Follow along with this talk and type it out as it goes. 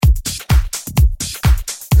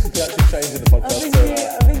We're actually changing the podcast.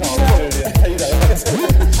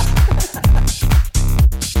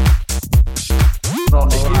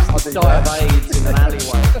 I used to die of AIDS in an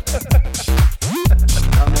alleyway.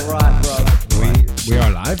 I'm alright, bro. We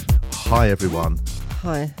are live. Hi, everyone.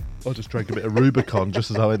 Hi. I just drank a bit of Rubicon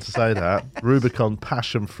just as I went to say that. Rubicon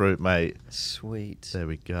passion fruit, mate. Sweet. There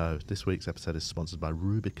we go. This week's episode is sponsored by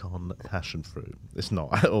Rubicon passion fruit. It's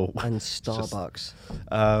not at all. And Starbucks.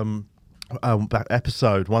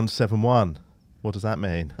 Episode 171. What does that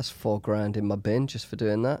mean? That's $4,000 in my bin just for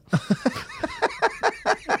doing that.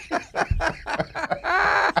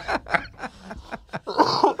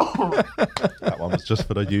 That one was just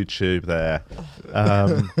for the YouTube there.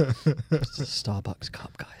 It's a Starbucks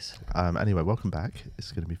cup, guys. Anyway, welcome back.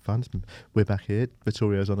 It's going to be fun. We're back here.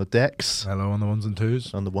 Vittorio's on the decks. Hello on the ones and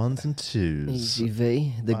twos. On the ones and twos. Easy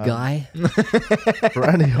V, the guy. For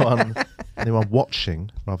anyone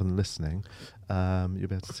watching rather than listening, you'll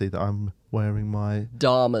be able to see that I'm wearing my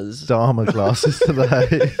Dharmas. Dharma glasses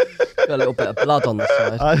today. Got a little bit of blood on the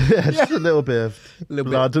side. Yeah, just a little bit of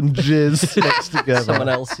blood and jizz mixed together. Someone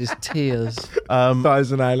else's tears.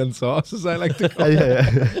 Thousand Island sauce, as I like to call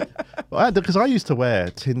it. Yeah. Because I used to wear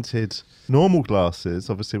tinted normal glasses,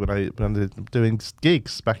 obviously when I was doing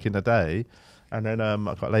gigs back in the day, and then I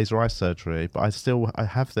got laser eye surgery. But I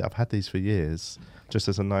have I've had these for years, just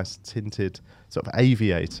as a nice tinted sort of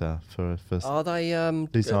aviator for. Are they?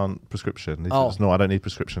 These aren't prescription. These Oh. are just, no, I don't need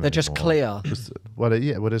prescription. They're just anymore. clear. Just, well,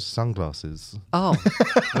 there's sunglasses. Oh.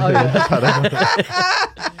 Oh yeah.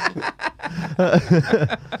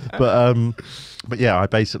 But yeah, I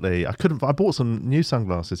bought some new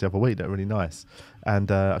sunglasses the other week that are really nice, and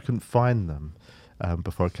I couldn't find them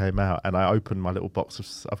before I came out. And I opened my little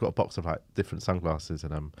box I've got a box of like different sunglasses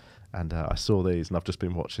in them, and I saw these, and I've just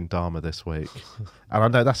been watching Dharma this week. And I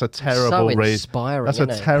know that's a terrible reason. Inspiring, That's a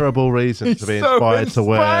isn't it? terrible reason to be inspired to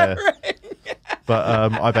wear. But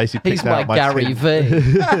I basically He's picked my out my Gary V.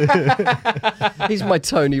 He's my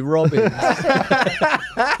Tony Robbins.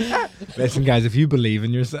 Listen, guys, if you believe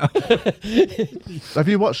in yourself. Have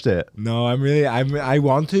you watched it? No, I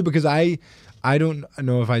want to, because I don't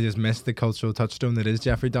know if I just missed the cultural touchstone that is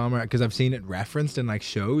Jeffrey Dahmer, because I've seen it referenced in like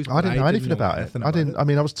shows. I didn't know anything about it. I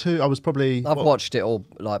mean, I was probably. I've watched it all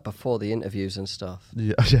like before the interviews and stuff.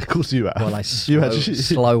 Yeah, of course you have. Well, I You actually-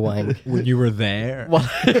 slow wank. When you were there. Well,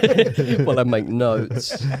 I make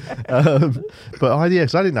notes. But I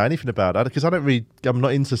didn't know anything about it because I'm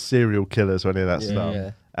not into serial killers or any of that stuff.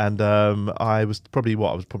 Yeah. And I was probably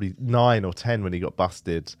 9 or 10 when he got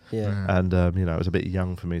busted. Yeah. And I was a bit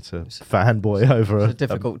young for me to fanboy over It's a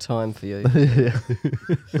difficult time for you.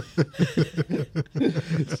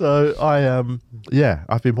 So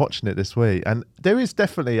I've been watching it this week, and there is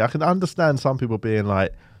definitely, I can understand some people being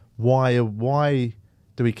like, why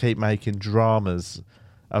do we keep making dramas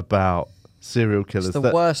about serial killers? It's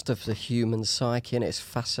the worst of the human psyche, and it's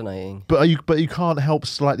fascinating. But you can't help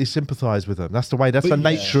slightly sympathise with them. That's the way. That's the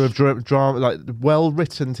nature of drama. Like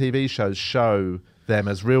well-written TV shows show them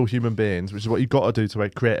as real human beings, which is what you've got to do to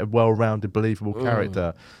create a well-rounded, believable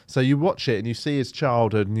character. So you watch it and you see his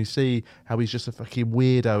childhood, and you see how he's just a fucking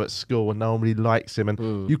weirdo at school, and no one really likes him,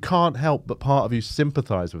 and you can't help but part of you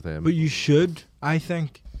sympathise with him. But you should, I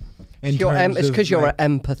think. It's because you're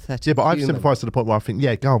an empathetic. Yeah, but I've human. sympathised to the point where I think,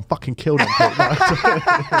 yeah, go on, fucking kill them.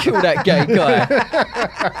 Kill that gay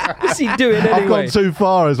guy. What's he doing I've anyway? gone too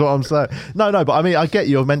far, is what I'm saying. No, but I mean, I get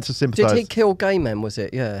you're meant to sympathise. Did he kill gay men? Was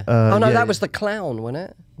it? Yeah. Yeah. That was the clown, wasn't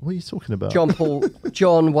it? What are you talking about?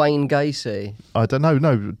 John Wayne Gacy. I don't know.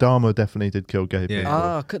 No, Dharma definitely did kill gay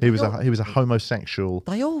people. Could He they was not? he was a homosexual.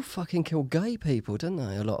 They all fucking kill gay people, didn't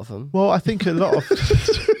they? A lot of them. Well, I think a lot of.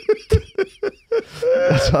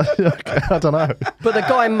 I don't know. But the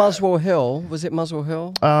guy in Muswell Hill, was it Muswell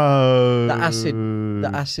Hill? Oh, The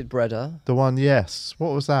acid breader. The one, yes.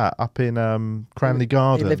 What was that up in Cranley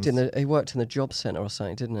Gardens? He worked in the job centre or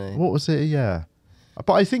something, didn't he? What was it? Yeah,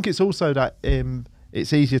 but I think it's also that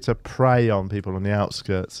it's easier to prey on people on the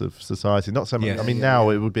outskirts of society. Not so much. Yes. I mean, now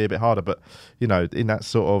it would be a bit harder, but in that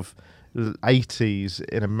sort of 80s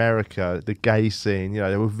in America, the gay scene,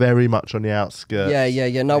 they were very much on the outskirts.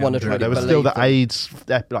 Yeah. No one had really There was still the AIDS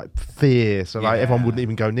fear, so everyone wouldn't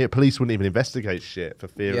even go near. Police wouldn't even investigate shit for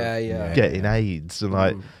fear of getting AIDS,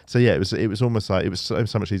 and so it was almost like it was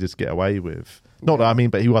so much easier to get away with. Not that I mean,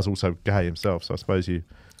 but he was also gay himself, so I suppose you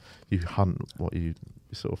hunt what you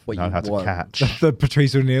sort of know how to catch. The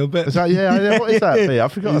Patrice O'Neill bit. Is that, what is that bit?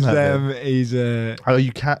 I've forgotten that bit. He's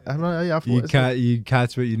you cat. You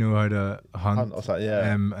catch what you know how to hunt. Or something,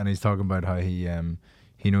 yeah. And he's talking about how he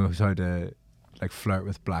knows how to like flirt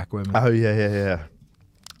with black women. Oh yeah.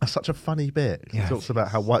 That's such a funny bit. Yeah, He talks about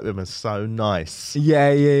how white women are so nice. Yeah.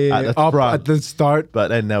 At the Up front. at the start. But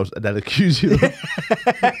then they'll accuse you.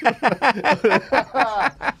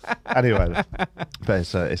 Anyway, but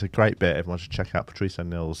it's a great bit. Everyone should check out Patrice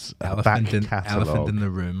O'Neill's back catalogue. Elephant in the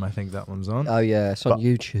Room. I think that one's on. Oh yeah, it's on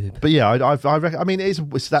YouTube. But yeah, I reckon. I mean, it's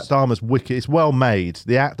that Dharma's wicked. It's well made.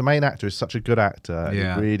 The main actor is such a good actor.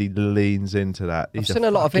 Yeah. He really leans into that. I've He's seen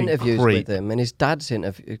a lot of fucking interviews creep. with him, and his dad's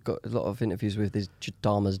got a lot of interviews with his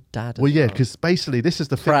Dharma's dad. Well, yeah, because basically this is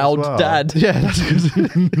the thing as Proud well. dad. Yeah, that's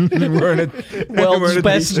because World's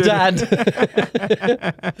best dad.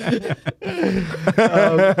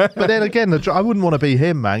 but then again, I wouldn't want to be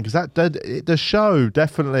him, man, because the show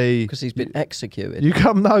definitely. Because he's been executed. You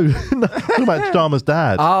come no about Dharma's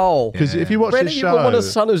dad. Oh, Because Yeah. if you watch Really? this You show, wouldn't want a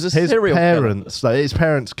son who's a his serial killer?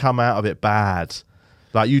 parents come out of it bad.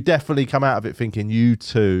 Like you definitely come out of it thinking you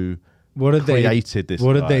two What did created they? this.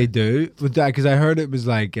 What guy. did they do with that? Because I heard it was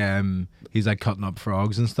like he's like cutting up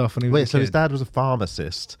frogs and stuff. When he was Wait, a so his kid. dad was a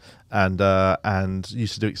pharmacist and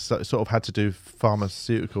used to do sort of had to do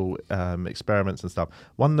pharmaceutical experiments and stuff.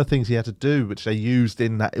 One of the things he had to do, which they used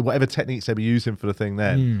in that whatever techniques they were using for the thing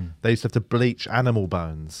then, they used to have to bleach animal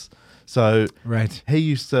bones. So Right. he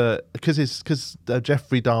used to because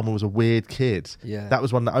Jeffrey Dahmer was a weird kid. Yeah. That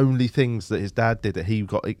was one of the only things that his dad did that he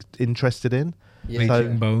got interested in. Yeah.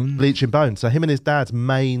 Bleaching bones. Bleaching bones. So him and his dad's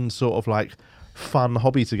main sort of like fun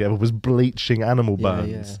hobby together was bleaching animal Yeah,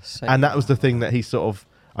 bones. yeah. Same. And that was the thing that he sort of,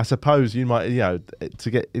 I suppose you might, to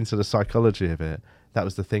get into the psychology of it, that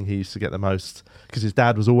was the thing he used to get the most, because his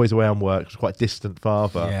dad was always away on work, was quite a distant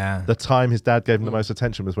father. Yeah. The time his dad gave him the most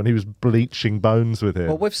attention was when he was bleaching bones with him.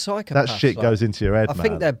 Well, with psychopaths, that shit like, goes into your head, I man.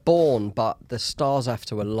 think they're born, but the stars have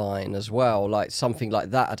to align as well. Like something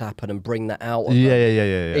like that had happened and bring that out. Of Yeah.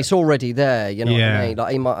 them. It's already there, you know what Yeah. I mean?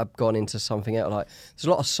 Like he might have gone into something else. Like there's a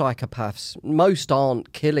lot of psychopaths. Most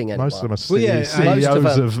aren't killing anyone. Most of them are Well, yeah, CEOs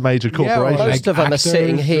most of of major Yeah, or corporations. like Most of them are actors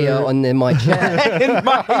sitting here or- in my chair.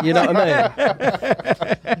 You know what I mean?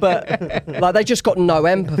 But like they just got no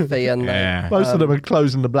empathy, and Yeah. Most of them are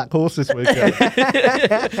closing the Black Horse this weekend.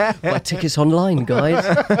 my tickets online, guys.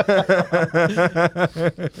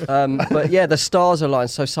 But yeah, the stars align,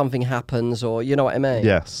 so something happens, or you know what I mean?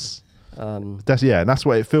 Yes. And that's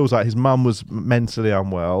what it feels like. His mum was mentally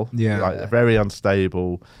unwell, Yeah. like very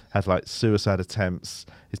unstable, had like suicide attempts.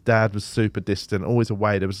 His dad was super distant, always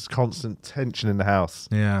away. There was this constant tension in the house,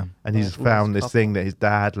 Yeah. and he's Nice found this couple. thing that his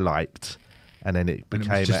dad liked, and then it And it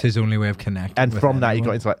became. was just his only way of connecting. and with from that, he anyone.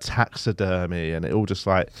 got into like taxidermy, and it all just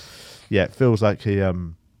like, it feels like he.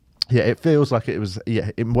 It feels like it was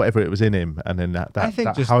whatever it was in him, and then I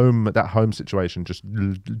think just- that home situation just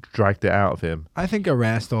dragged it out of him. I think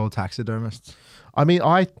arrest all taxidermists. I mean,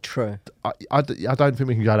 True. I don't think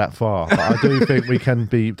we can go that far, but I do think we can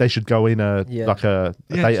be. They should go in a Yeah. like a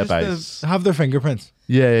database. Just have their fingerprints.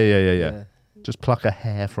 Yeah. Just pluck a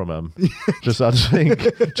hair from them. I just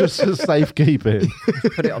think, just for safekeeping.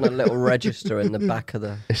 Put it on a little register in the back of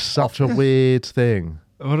the. It's such a weird thing.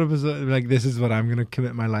 What was it like? This is what I'm going to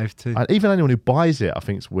commit my life to. And even anyone who buys it, I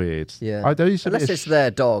think it's weird. Yeah. There used to be Unless a it's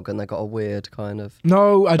their dog and they got a weird kind of.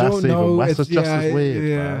 No, I That's don't even know. worse. It's That's just as weird,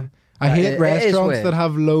 man. I Yeah, hate it is restaurants weird. that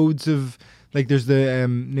have loads of like. There's the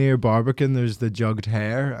near Barbican. There's the jugged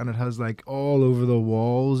hare, and it has like all over the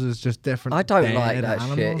walls is just different. I don't dead like that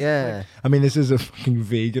animals. shit. Yeah. I mean, this is a fucking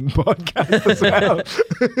vegan podcast as well.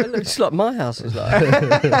 It looks like my house is like.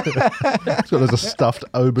 It's got loads of stuffed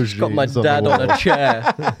aubergines. Got my the dad on wall. a chair.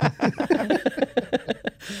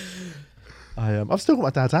 I've still got my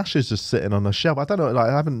dad's ashes just sitting on a shelf. I don't know. Like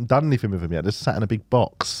I haven't done anything with them yet. They're sat in a big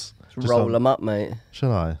box. Just Roll on- them up, mate.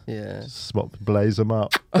 Shall I? Yeah. Blaze them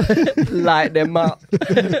up. Light them up.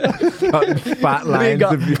 Fat lines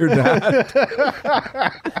up. of your dad.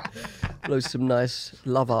 Blow some nice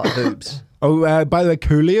love art boobs. Oh, by the way,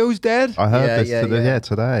 Coolio's dead. I heard Yeah, this yeah, today. yeah. Yeah,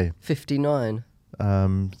 today. 59.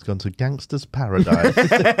 It's gone to Gangster's Paradise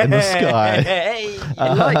in the sky. He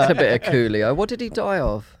liked a bit of Coolio. What did he die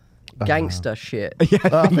of? Gangster shit. Yeah, I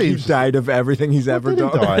I think think he's died of everything he's ever What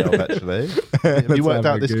did he done. die of, actually? Have you worked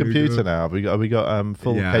have out a this Google. computer now? Have we got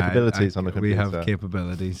full Yeah, capabilities on the We computer? have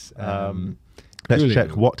capabilities. Let's Coolio.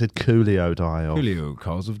 check. What did Coolio die of? Coolio,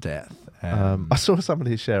 cause of death. I saw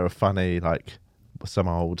somebody share a funny, like, some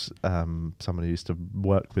old, someone who used to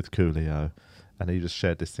work with Coolio, and he just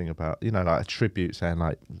shared this thing about, like a tribute saying,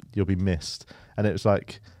 like, you'll be missed. And it was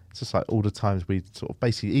like, it's just like all the times we sort of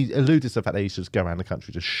basically, he alluded to the fact that he used to just go around the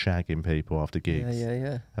country just shagging people after gigs.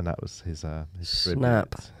 Yeah. And that was his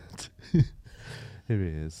Snap. tribute. Here he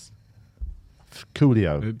is.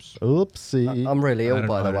 Coolio. Oops. Oopsie. I'm really I ill, don't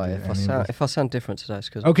by the know how to way. do any of this. If I sound different today, it's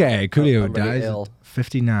because Okay, Coolio I'm really dies ill. at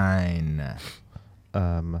 59.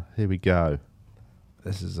 Here we go.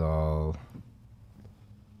 This is all.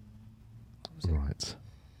 Right.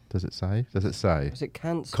 Does it say? Does it say? Is it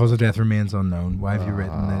cancer? Cause of death remains unknown. Why have you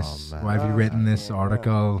written this? man. Why have you written this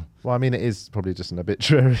article? Well, I mean, it is probably just an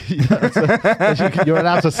obituary. You're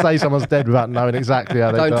allowed to say someone's dead without knowing exactly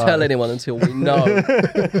how they Don't died. tell anyone until we know.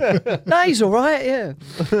 No, he's all right. Yeah.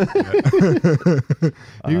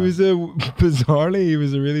 He was bizarrely, he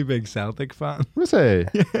was a really big Celtic fan. Was he?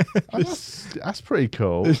 Oh, that's pretty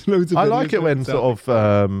cool. There's loads of I videos like it of when him sort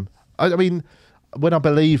of. I mean, when I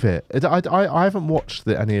believe it. I haven't watched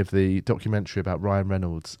any of the documentary about Ryan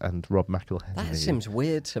Reynolds and Rob McElhenney. That seems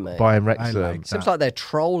weird to me. Buying Wrexham. like Seems like they're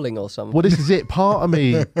trolling or something. Well, this is it. Part of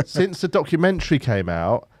me, since the documentary came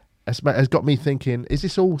out, has got me thinking: is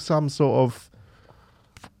this all some sort of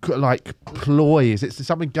like ploy? Is it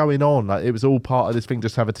something going on? Like it was all part of this thing,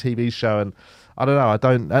 just have a TV show, and I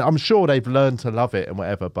don't know. I'm sure they've learned to love it and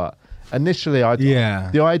whatever, but initially,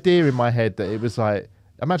 the idea in my head that it was like,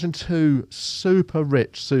 imagine two super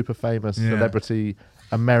rich, super famous celebrity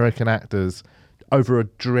American actors over a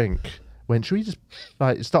drink. When should we just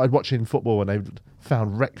like started watching football and they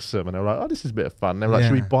found Wrexham and they were like, oh, this is a bit of fun. And they were like,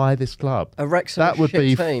 should we buy this club? A Wrexham That would shit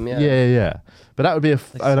be team, yeah. yeah. But that would be an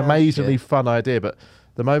sound amazingly shit. fun idea. But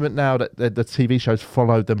the moment now that the TV shows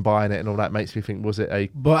followed them buying it and all that makes me think, was it a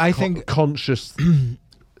But I think conscious,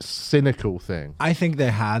 cynical thing? I think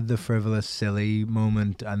they had the frivolous, silly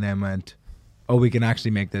moment and then went, oh, we can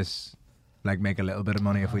actually make this, like, make a little bit of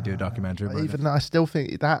money if we do a documentary about Even it. though I still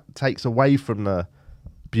think that takes away from the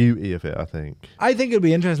beauty of it, I think. I think it'd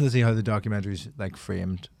be interesting to see how the documentary's, like,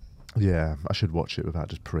 framed. Yeah, I should watch it without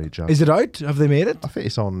just prejudging. Is it out? Have they made it? I think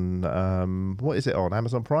it's on, what is it on?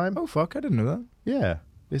 Amazon Prime? Oh, fuck, I didn't know that. Yeah,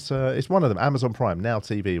 it's one of them. Amazon Prime, Now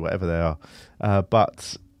TV, whatever they are.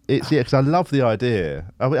 But it's because I love the idea.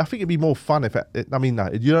 I think it'd be more fun if I mean, no,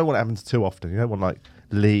 you don't want it to happen too often. You don't want like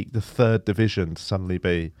the third division to suddenly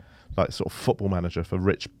be like sort of football manager for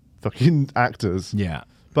rich fucking actors. Yeah.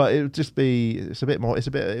 But it would just be. It's a bit more. It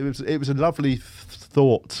was a lovely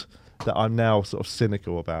thought that I'm now sort of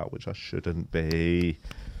cynical about, which I shouldn't be.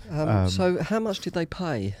 So how much did they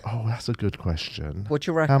pay? Oh, that's a good question. What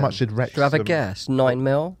do you reckon? How much did Do Wrexham? you have a guess? 9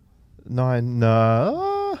 mil? 9?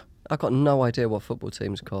 No. I've got no idea what football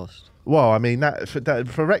teams cost. Well, I mean, that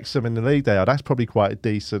for Wrexham in the league they are, that's probably quite a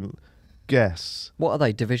decent guess. What are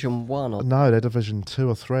they? Division 1 or No, they're Division 2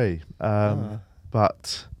 or 3.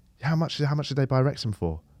 But how much did they buy Wrexham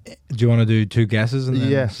for? Do you want to do two guesses and then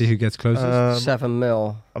Yes. see who gets closest? 7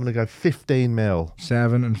 mil? I'm going to go 15 mil.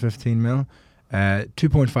 7 and 15 mil.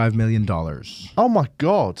 $2.5 million. Oh my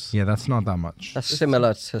God. Yeah, that's not that much. That's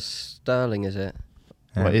similar to sterling, is it?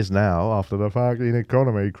 Well, it is now after the fucking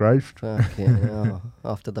economy crashed. Fucking hell.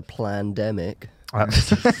 After the pandemic.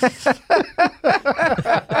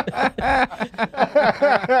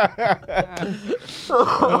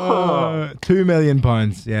 £2 million.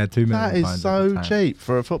 Yeah, £2 million. That is at so the time. cheap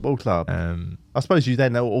for a football club. I suppose you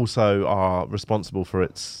then also are responsible for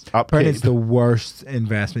its Apparently upkeep. it's the worst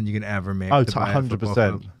investment you can ever make. Oh, to buy a football 100%.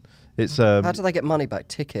 club. It's How do they get money back?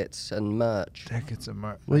 Tickets and merch? Tickets and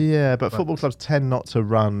well, yeah, but football clubs tend not to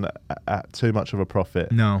run at too much of a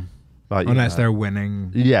profit. No, Like, you unless know. they're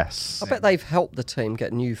winning. Yes. I bet they've helped the team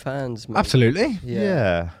get new fans. maybe. Absolutely.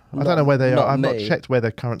 Yeah. I Not- don't know where they not are. I've not me. checked where their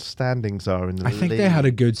current standings are in the I league. think they had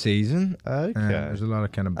a good season. Okay. There's a lot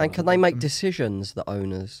of kind of. And can they make decisions, the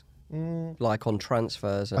owners? Like on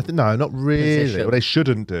transfers? And No, not really. Position. Well, they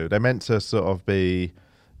shouldn't do. They're meant to sort of be,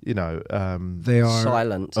 you know, They are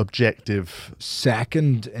silent. objective.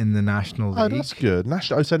 second in the National Oh, League. that's good.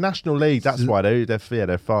 So National League. That's why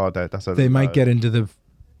they're far. That's They might get into the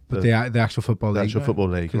actual football the league. actual football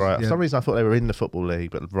league, 'Cause, right? For yeah. some reason, I thought they were in the football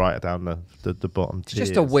league, but right down the bottom. It's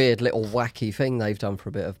just a weird little wacky thing they've done for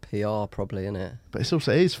a bit of PR, probably, isn't it? But it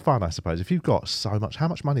is fun, I suppose. If you've got so much, how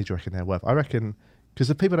much money do you reckon they're worth? I reckon because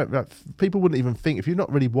the people wouldn't even think if you've not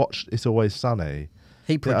really watched It's Always Sunny.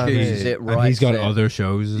 He produces it, right? And he's got other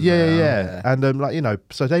shows. As Yeah, well. yeah, and like you know,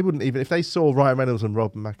 so they wouldn't even if they saw Ryan Reynolds and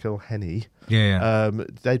Rob McElhenney, Yeah.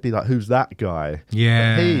 they'd be like, "Who's that guy?"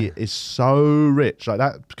 Yeah. But he is so rich, like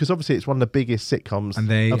that, because obviously it's one of the biggest sitcoms And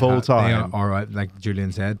they of all They time. are all right, like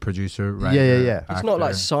Julian said, producer, writer. Yeah. It's not like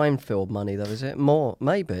actor. Seinfeld money, though, is it? More,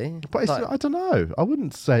 maybe. But it's, Like- I don't know. I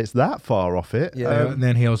wouldn't say it's that far off it. Yeah. And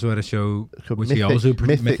then he also had a show called which he also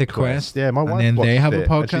Mythic Quest. Quest. Yeah, my and wife then watched they have it,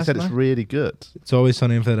 a and she podcast. said it's now. really good. It's Always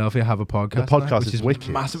Sunny in Philadelphia have a podcast. The podcast now, which is wicked.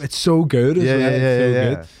 massive. It's so good. As Yeah, well. yeah, It's yeah, so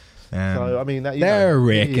yeah. good. So I mean, they're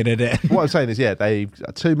raking it in. What I'm saying is, yeah, they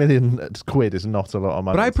 £2 million is not a lot of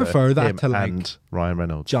money. But I prefer that him to, like, and Ryan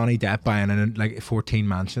Reynolds. Johnny Depp buying in like 14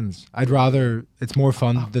 mansions. I'd rather. It's more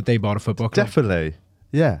fun that they bought a football club. Definitely,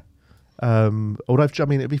 yeah. Although, I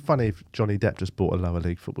mean, it'd be funny if Johnny Depp just bought a lower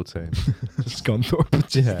league football team.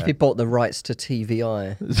 Scunthorpe. Yeah. He bought the rights to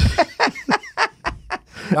TVI.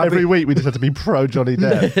 Every week we just have to be pro Johnny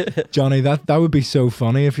Depp. Johnny, that would be so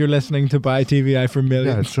funny if you're listening to Buy TVI for Yeah,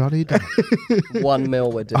 millions. Johnny Depp. 1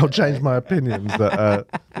 mil would do I'll it. change my opinions that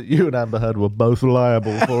you and Amber Heard were both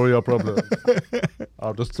liable for all your problems.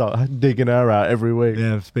 I'll just start digging her out every week.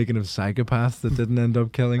 Yeah, speaking of psychopaths that didn't end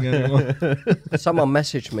up killing anyone. Someone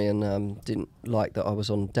messaged me and didn't like that I was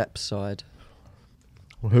on Depp's side.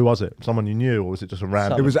 Who was it? Someone you knew, or was it just a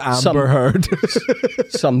random? It was Some- Amber Heard.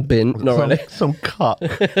 Some bin, not some, really. some cuck.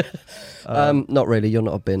 Not really. You're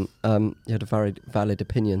not a bin. You had a very valid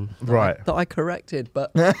opinion, Right. That I corrected,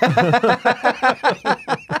 but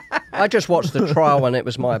I just watched the trial and it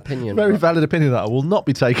was my opinion. Very but- valid opinion that I will not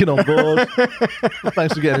be taken on board.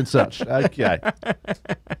 Thanks for getting in touch. Okay.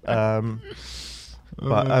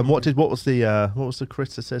 But what was the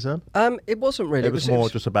criticism? It wasn't really. It was more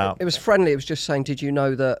just about. It was friendly. It was just saying, did you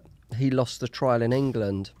know that he lost the trial in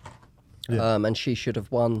England, Yeah. and she should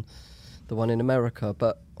have won the one in America?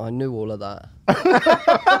 But I knew all of that.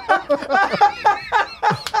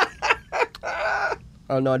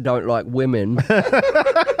 And I don't like women.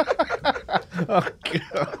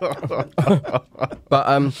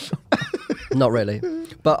 But not really.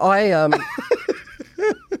 But I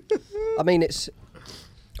mean, it's.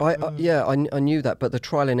 I knew that, but the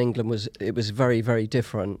trial in England was very, very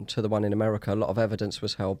different to the one in America. A lot of evidence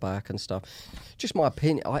was held back and stuff. Just my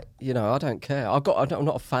opinion. I don't care. I'm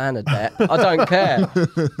not a fan of that. I don't care.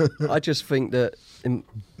 I just think that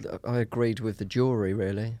I agreed with the jury.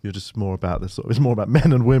 Really. You're just more about this. It's more about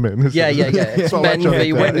men and women. Isn't Yeah. it? It's That's what men we're trying v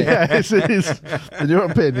to women. do. Yeah, it is. In your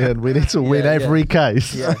opinion, we need to win Yeah, every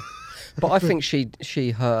case. Yeah. But I think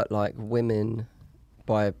she hurt like women.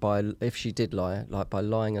 By if she did lie, like by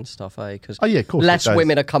lying and stuff, because Oh, yeah, of course it less does.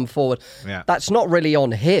 women have come forward. Yeah. That's not really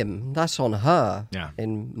on him. That's on her, Yeah.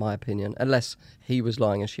 in my opinion. Unless he was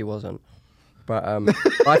lying and she wasn't. But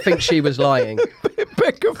I think she was lying.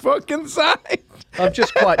 Pick a fucking side. I'm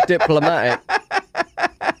just quite diplomatic.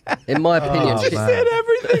 In my opinion, Oh, she, man. Did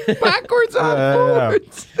everything backwards and Yeah.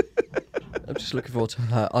 forwards. I'm just looking forward to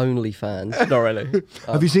her OnlyFans. Not really.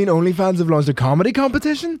 Have you seen OnlyFans have launched a comedy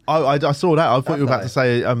competition? I saw that. I thought you were about they? to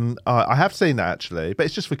say. I have seen that actually, but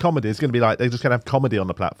it's just for comedy. It's going to be like they're just going to have comedy on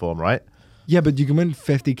the platform, right? Yeah, but you can win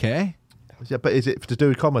 50k. Yeah, but is it to do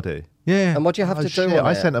with comedy? Yeah. And what do you have Oh, to do shit, on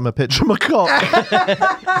I it? sent them a picture of my cock.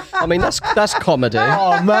 I mean, that's comedy.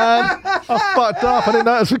 Oh man, I fucked up. I didn't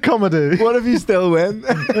know it was for comedy. What if you still win?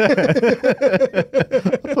 I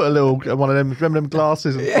put a little one of them. Remember them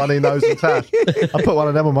glasses and funny nose and tash? I put one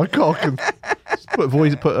of them on my cock and just put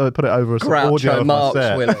it over some audio Groucho of my Marx,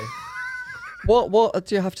 set. Willie. What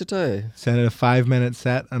do you have to do? Send it a 5-minute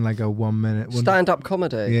set and like a 1 minute. Stand-up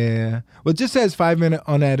comedy. Yeah. Well, it just says 5-minute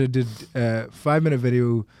unedited, 5-minute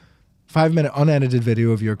video, 5-minute unedited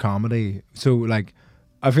video of your comedy. So like,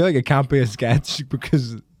 I feel like it can't be a sketch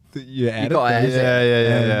because you edit. gotta those.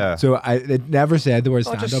 edit. Yeah. So it never said the word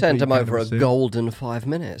I'll stand up. just send them over a golden 5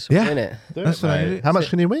 minutes. Yeah. Win it. That's what I did. How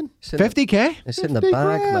much can you win? It's in the- 50k. It's in the 50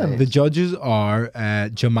 bag, grand. mate. The judges are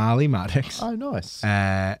Jamali Maddox, Oh, nice.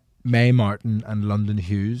 May Martin, and London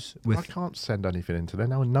Hughes. I With can't send anything into there.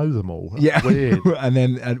 Now I know them all. That's yeah, weird. and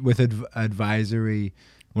then with advisory,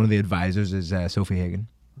 one of the advisors is Sophie Hagen.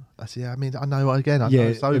 I mean, I know again. I Yeah,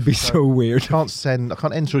 know so it'd be so weird. I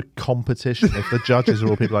can't enter a competition if the judges are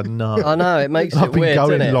all people I know. I know, it makes I've it been weird,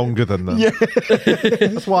 going doesn't it? longer than them.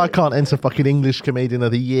 That's why I can't enter fucking English Comedian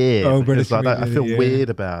of the Year. Oh, because British I Comedian feel of the Year. weird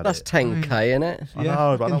about That's it. 10k, innit? I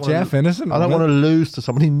know, but I don't Jeff wanna, Innocent. I don't want to lose to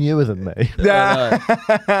somebody newer than me. Yeah.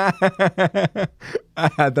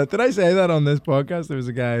 Did I say that on this podcast? There was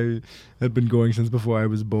a guy who had been going since before I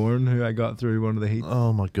was born, who I got through one of the heats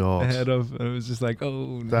Oh my god. ahead of, and it was just like,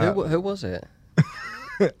 oh, no. That- Who was it?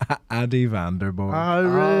 Addy Vanderborn. Oh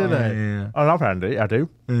really? Yeah. I love Andy. I do.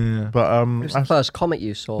 Yeah. But It was the first comic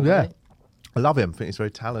you saw, yeah, mate. I love him. I think he's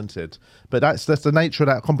very talented. But that's the nature of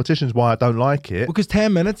that competition. Is why I don't like it. Because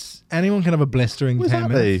 10 minutes, anyone can have a blistering 10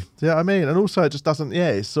 Exactly. minutes. Do you know what I mean? And also, it just doesn't. Yeah,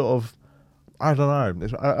 it's sort of. I don't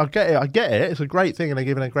know. I get it. I get it. It's a great thing, and they're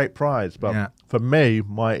giving a great prize. But Yeah. for me,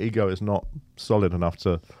 my ego is not solid enough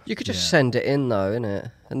to. You could just send it in, though,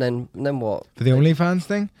 innit? And then what? For the OnlyFans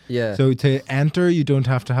thing? Yeah. So to enter, you don't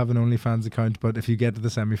have to have an OnlyFans account, but if you get to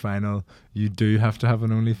the semi-final, you do have to have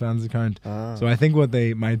an OnlyFans account. Ah. So I think what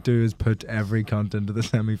they might do is put every cunt into the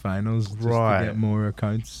semi-finals just Right. to get more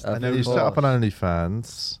accounts. And then you set up an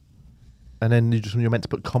OnlyFans. And then you're meant to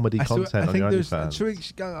put comedy content on your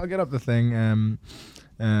OnlyFans. I'll get up the thing.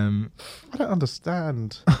 I don't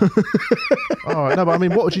understand. All right, no, but I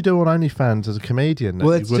mean, what would you do on OnlyFans as a comedian?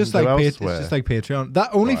 Well, it's just like Patreon.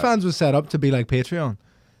 That OnlyFans was set up to be like Patreon,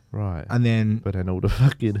 right? And then, but then all the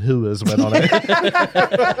fucking hooers went on it.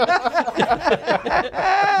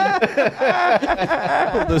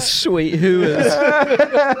 The sweet hooers.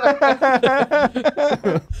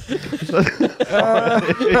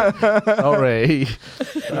 Sorry.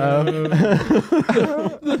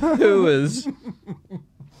 Hooers.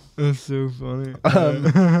 that's so funny.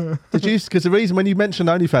 Did you? Because the reason when you mentioned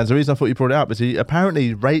OnlyFans, the reason I thought you brought it up is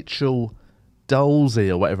apparently Rachel Dolezal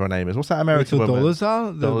or whatever her name is. What's that American Rachel woman?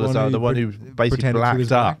 Dolezal, the one who basically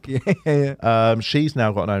blacked up. Yeah. She's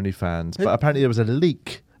now got an OnlyFans, but apparently there was a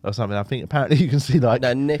leak or something. I think apparently you can see like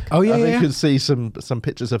No, Nick. Oh yeah, I think yeah. you can see some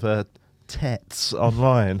pictures of her tits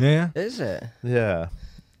online. Yeah. Is it? Yeah.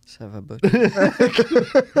 Let's have a book.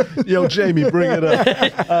 Yo, Jamie, bring it up.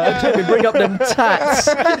 Jamie, bring up them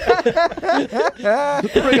tats.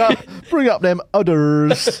 bring up them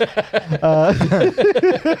udders.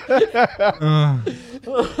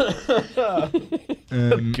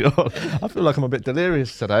 God, I feel like I'm a bit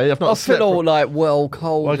delirious today. I've not I feel all like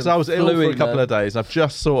cold. because I was ill for a couple of days. I've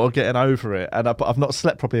just sort of getting over it, and I've not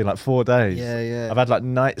slept properly in like 4 days. Yeah. I've had like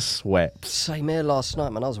night sweats. Same here last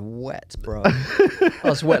night, man. I was wet, bro. I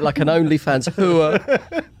was wet like an OnlyFans hooer.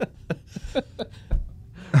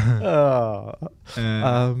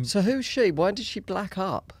 So who's she? Why did she black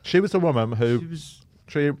up? She was the woman who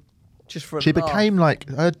Just for a she laugh. became like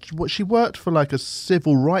she worked for like a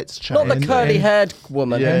civil rights charity. Not the curly-haired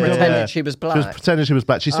woman who pretended she was black. She was pretending she was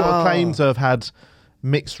black. She sort of claimed to have had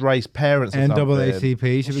mixed race parents. Or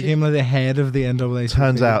NAACP. She became like the head of the NAACP.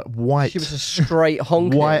 Turns out white. She was a straight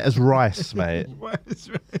honky. White as rice, mate. And White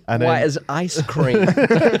then, as ice cream. I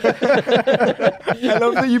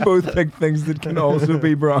love that you both pick things that can also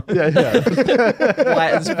be wrong. yeah.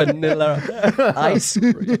 White as vanilla ice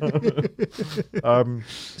cream. Um,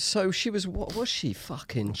 So she was, what was she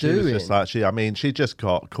fucking she doing? was just like she just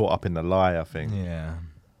got caught up in the lie. I think. Yeah.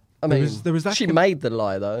 I mean, there was that she made the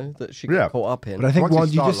lie though that she got Yeah. caught up in. But I think Once you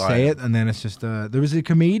once you start just say lying. it, and then it's just there was a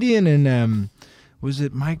comedian in was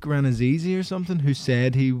it Mike Renazizi or something who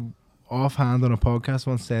said he offhand on a podcast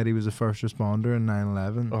once said he was a first responder in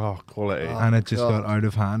 9/11, Oh, quality. and it just God. got out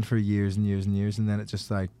of hand for years and years and years, and then it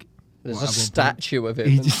just like There's at a one point, statue of him.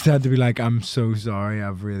 he just had to be like, "I'm so sorry,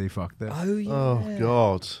 I've really fucked it." Oh yeah. Oh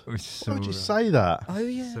God. It was so Why would you rough. say that? Oh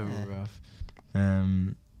yeah. So rough.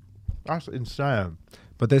 That's insane.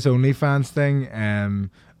 But this OnlyFans thing,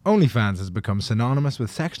 OnlyFans has become synonymous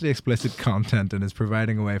with sexually explicit content and is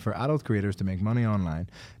providing a way for adult creators to make money online.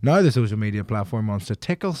 Now the social media platform wants to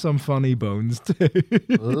tickle some funny bones too.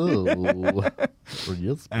 Oh,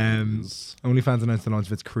 yes, OnlyFans announced the launch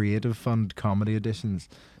of its Creative Fund Comedy Editions.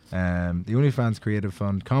 The OnlyFans Creative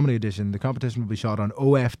Fund Comedy Edition, the competition will be shot on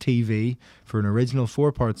OFTV for an original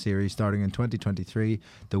 4-part series starting in 2023.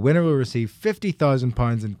 The winner will receive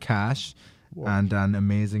 £50,000 in cash and an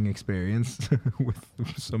amazing experience with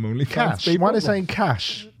some OnlyFans cash. people. Why are they saying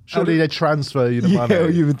cash? Surely they transfer you the money. Yeah,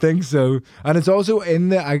 you would think so. And it's also in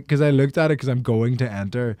the, because I looked at it because I'm going to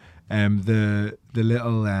enter the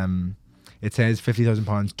little it says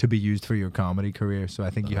 £50,000 to be used for your comedy career. So I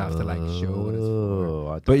think you have to like show what it's for. Oh,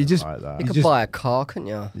 I don't But you just- like that. You You could just- buy a car, couldn't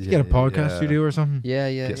you? You get a podcast studio or something. Yeah,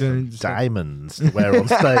 yeah. Get yeah. some Just like- diamonds to wear on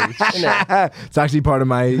stage. Innit? It's actually part of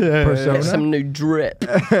my persona. Get some new drip.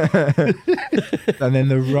 And then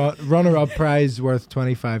the runner-up prize worth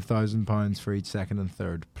 £25,000 for each second and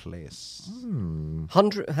third place.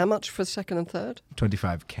 100. How much for second and third?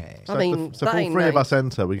 25k. I mean, so that if all ain't three of no- us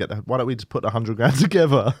enter, we get. Why don't we just put 100 grand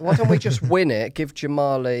together? Why don't we just win it? Give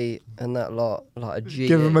Jamali and that lot like a G.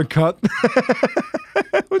 Give him a cut.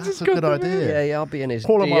 That's a good idea. Yeah, I'll be in his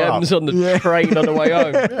Call him up. DMs on the train on the way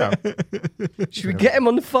home. Yeah. Should we get him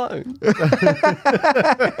on the phone?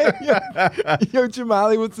 Yo,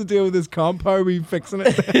 Jamali, what's the deal with this comp? How are we fixing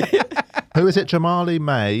it? Who is it? Jamali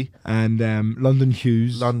May, And London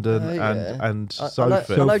Hughes. London, Oh, yeah. and I know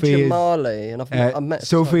Sophie. Sophie is- Jamali, and I've met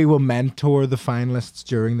Sophie will mentor the finalists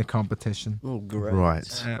during the competition. Oh, great.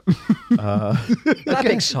 Right. That'd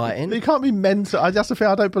be exciting. You can't be mentor. That's the thing.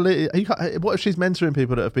 I don't believe. What if she's mentoring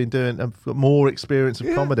people that have been doing have got more experience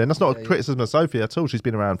of comedy? And that's not a criticism of Sophie at all. She's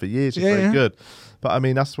been around for years. She's very good. But I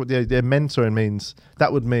mean, that's what the mentoring means.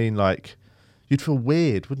 That would mean like, You'd feel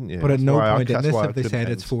weird, wouldn't you? But at That's no why I- point in that's this why I have they couldn't said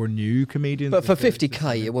it's end. for new comedians. But for It's just-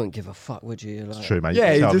 50k, you wouldn't give a fuck, would you? Like, It's true, mate.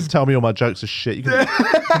 Yeah, You you can just- tell me all my jokes are shit. You can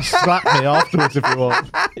slap me afterwards if you want.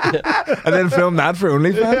 and then film that for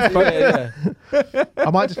OnlyFans. Yeah. I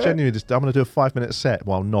might just genuinely I'm going to do a 5-minute set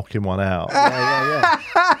while knocking one out. Yeah.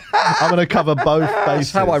 I'm going to cover both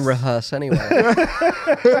bases. That's how I rehearse anyway.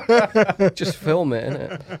 Just film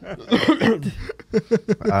it, innit?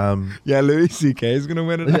 Yeah, Louis C.K. is going to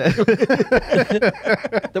win it.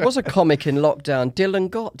 There was a comic in lockdown, Dylan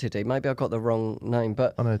Gott, did he? Maybe I got the wrong name,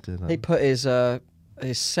 but I know, didn't I? he put his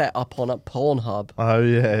set up on a Pornhub. Oh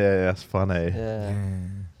yeah, that's funny. Yeah.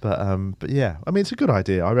 But yeah, I mean, it's a good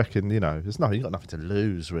idea. I reckon, you got nothing to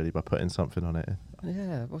lose really by putting something on it.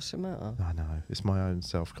 Yeah, what's the matter? I know. It's my own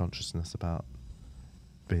self-consciousness about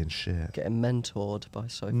being shit. Getting mentored by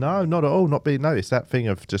Sophie. No, not at all. Not being. No, it's that thing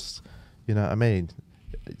of just, you know what I mean.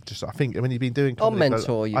 Just, I think when you've been doing. I'll comedy,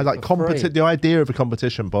 mentor you I like for free. The idea of a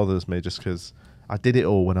competition bothers me just because I did it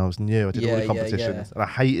all when I was new. I did all Yeah, the yeah, competitions yeah. and I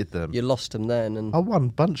hated them. You lost them then, and I won a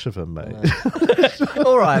bunch of them, mate.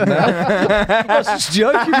 all right, man. I was just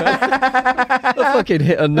joking, man. I fucking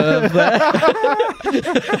hit a nerve there.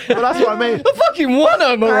 Well, that's what I mean. I fucking won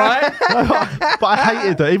them, all right. But I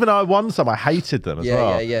hated them. Even though I won some, I hated them as Yeah,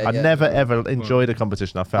 well. yeah, I yeah. never ever enjoyed a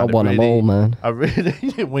competition. I I found won it them really, all, man. I really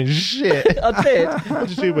didn't win shit. I did. What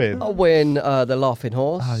did you win? I win the Laughing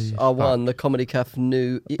Horse. Oh, you I won the Comedy Cafe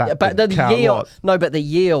New. That But didn't the count, year, what? no, but the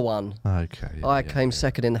year one. Okay. yeah, I yeah, came yeah.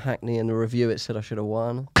 second in Hackney, and the review it said I should have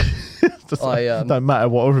won. Just I, don't matter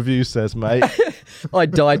what a review says, mate. I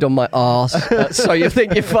died on my arse. So you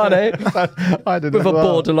think you're funny? I did With as a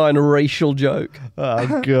well. borderline racial joke.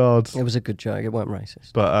 Oh god. It was a good joke. It weren't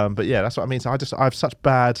racist. But yeah, that's what I mean. So I have such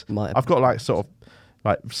bad. Might have I've got like sort of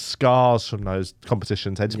like scars from those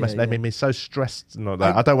competitions. They just Yeah, they yeah. made me so stressed and all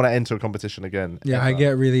that. I don't want to enter a competition again. Yeah, I ever.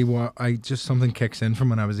 get really something kicks in from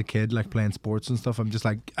when I was a kid, like playing sports and stuff. I'm just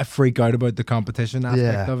like, I freak out about the competition aspect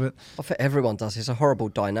Yeah. of it. I think everyone does. It's a horrible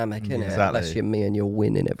dynamic, isn't it? Exactly. Unless you're me and you're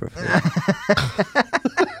winning everything.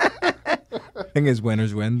 Thing is,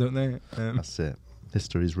 winners win, don't they? That's it.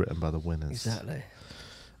 History is written by the winners. Exactly.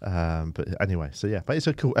 But anyway, so yeah, but it's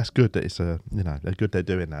a cool. That's good that it's they're good they're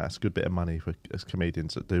doing that. It's a good bit of money for as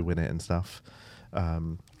comedians that do win it and stuff.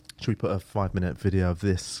 Should we put a 5-minute video of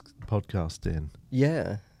this podcast in?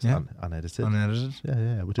 Yeah. Yeah. Unedited. Unedited.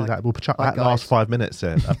 Yeah, we'll do Hi- that. We'll chuck hi, that last guys. 5 minutes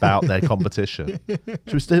in about their competition. Should we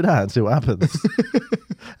just do that and see what happens?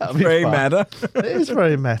 That'll be Very fun. meta. It is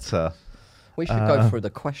very meta. We should go through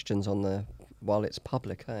the questions on the while it's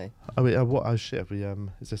public, eh? Oh shit! Have we,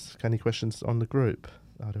 is this any questions on the group?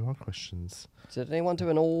 Oh, there are questions. Did anyone do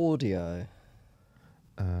an audio?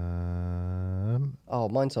 Oh,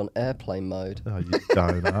 mine's on airplane mode. Oh, you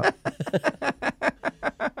donut.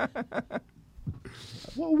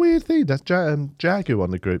 What a weird thing. That's Jagu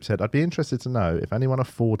on the group said, I'd be interested to know if anyone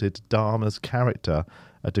afforded Dharma's character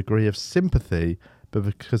a degree of sympathy but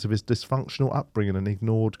because of his dysfunctional upbringing and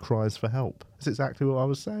ignored cries for help. That's exactly what I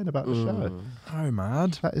was saying about the show. How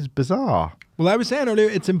mad. That is bizarre. Well, I was saying earlier,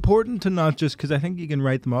 it's important to not just, because I think you can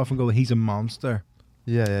write them off and go, he's a monster.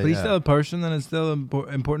 Yeah, But he's still a person, and it's still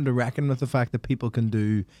important to reckon with the fact that people can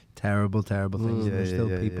do terrible, terrible things, and they're still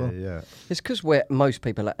people. Yeah. It's because most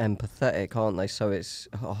people are empathetic, aren't they? So it's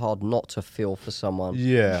hard not to feel for someone.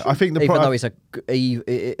 Yeah, I think the Even pro- though he's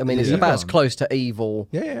it's Yeah. about as close to evil.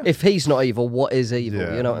 Yeah. If he's not evil, what is evil?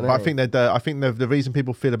 Yeah. You know what I mean? But I think the reason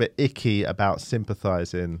people feel a bit icky about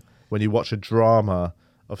sympathising when you watch a drama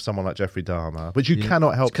of someone like Jeffrey Dahmer, which you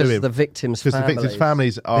cannot help because doing the victims' because the families. victims'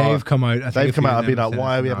 families are They've come out. I think they've a come few out of and been them like, said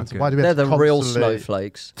why are we it's having? not Why do we They're have the to real constantly-"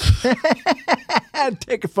 snowflakes.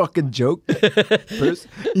 Take a fucking joke, Bruce.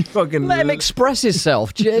 You fucking Let him express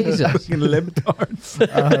himself. Jesus. fucking libtards.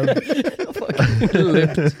 Fucking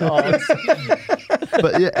libtards.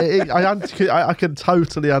 But yeah, I can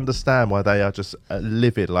totally understand why they are just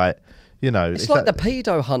livid. Like, It's like the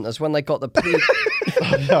pedo hunters when they got the pedo.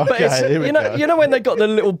 okay, here we go. you know when they got the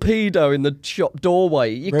little pedo in the shop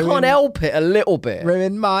doorway, you Ruin- can't help it a little bit.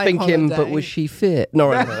 Ruin my Thinking, but holiday. was she fit?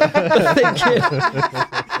 No,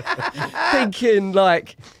 thinking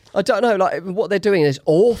like. I don't know, like what they're doing is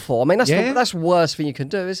awful. I mean, that's Yeah. that's the worst thing you can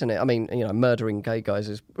do, isn't it? I mean, murdering gay guys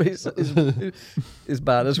is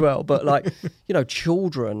bad as well. But like,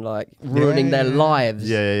 children like ruining their Yeah. lives.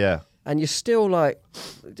 Yeah. And you're still like,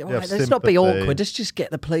 let's not sympathy. be awkward. Let's just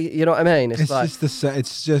get the police. You know what I mean?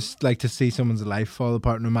 It's just like to see someone's life fall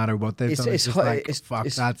apart, no matter what they've done. It's just like, fuck,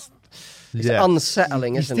 it's Yeah.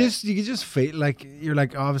 unsettling, isn't it? You can just feel like you're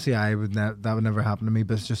like, obviously, that would never happen to me,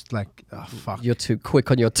 but it's just like, oh fuck. You're too quick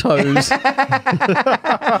on your toes to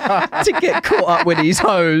get caught up with these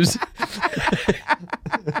hoes.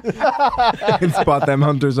 can spot them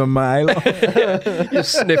hunters on mile. You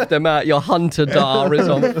sniff them out. Your hunter dar is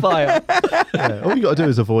on fire. Yeah, all you got to do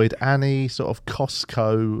is avoid any sort of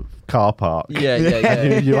Costco car park. Yeah, yeah,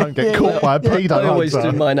 yeah. You won't get caught by a pedo I always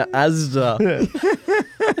hunter. do mine at Asda.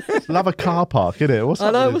 Love a car park, innit? What's I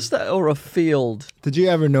that know, with- what's that? Or a field. Did you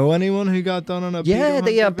ever know anyone who got done on a Yeah, pedo the hunter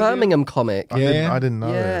video? Birmingham comic. I didn't, Yeah. I didn't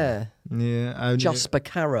know. Yeah. Yeah, I Jasper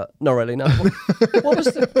Carrot. Not really, no. What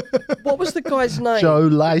was the guy's name? Joe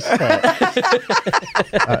Lycett.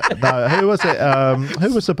 No, who was it?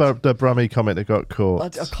 Who was the Brummy comic that got I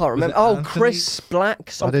caught? can't remember. it Oh, Anthony? Chris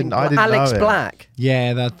Black. Something. I didn't Alex know it. Black.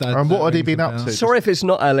 Yeah, that. And what had he rings been a up bell. to? Sorry if it's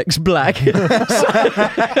not Alex Black.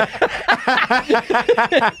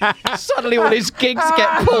 Suddenly all his gigs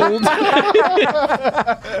get pulled.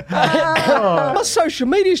 My social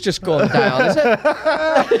media's just gone down, is it?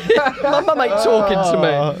 My mum ain't talking to me.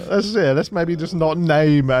 Let's maybe just not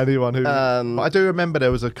name anyone who. Um, But I do remember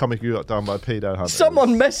there was a comic who got done by a pedo hunter.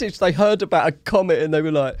 Someone messaged, they heard about a comet and they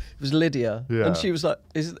were like, it was Lydia. Yeah. And she was like,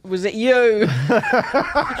 was it you?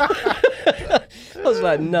 I was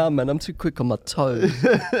like, nah, man, I'm too quick on my toes.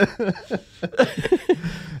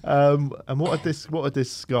 And what did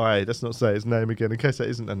this guy? Let's not say his name again, in case that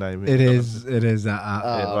isn't a name. It is. It is that.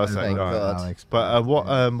 It was that thank guy. God. Alex. But what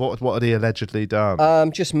had he allegedly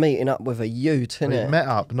done? Just meeting up with a ute, He innit? met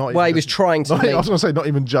up, not. Well, he even was just- trying to not- I was meet. going to say not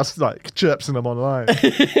even just like chirpsing them online.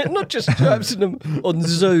 Not just chirping them on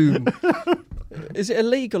Zoom. Is it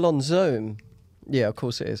illegal on Zoom? Yeah, of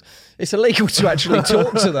course it is. It's illegal to actually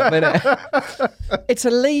talk to them, isn't it? It's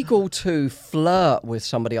illegal to flirt with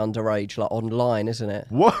somebody underage, like online, isn't it?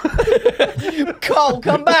 What? Cole,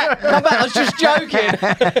 come back! Come back! I was just joking.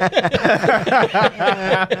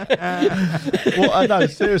 What? No,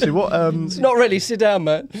 seriously. What? It's not really. Sit down,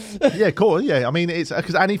 man. Yeah, cool. Yeah, I mean, it's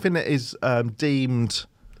because anything that is deemed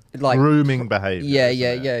Like, grooming behaviour.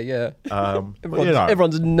 yeah. Well, you know,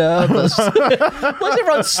 Everyone's nervous. Why's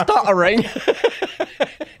everyone stuttering?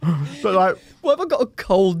 but like, Why have I got a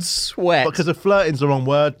cold sweat? because a flirting's the wrong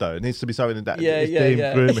word though. It needs to be something that Yeah, is yeah, deemed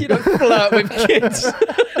yeah. grooming. You don't flirt with kids.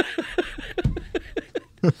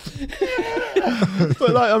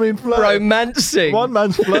 But like, I mean, flirting. Romancing. One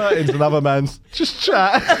man's flirting's another man's just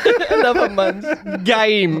chat. Another man's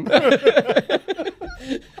game.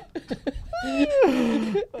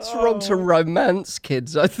 It's wrong to romance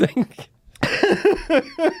kids, I think.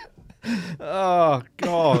 Oh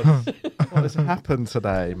God, what has happened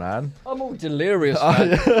today, man? I'm all delirious,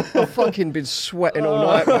 man. I've fucking been sweating all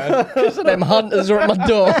night, man. Because of them hunters are at my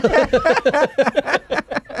door.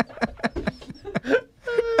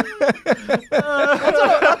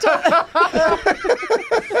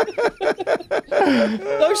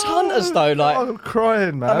 Those hunters, though, like, I'm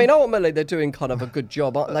crying, man. I mean, ultimately, they're doing kind of a good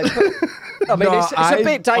job, aren't they? I mean, No, it's a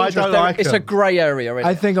bit dangerous. don't like It's a them. grey area, isn't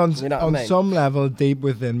I it? think on You know what I on mean? some level, deep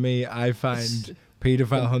within me, I find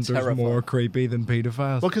paedophile hunters terrifying. more creepy than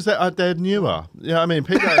paedophiles. well, because they're newer. You know what I mean?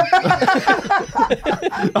 People, you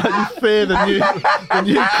fear the new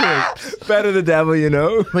creeps. Better the devil, you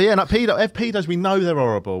know. But yeah, like pedos, we know they're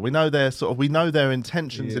horrible. We know we know their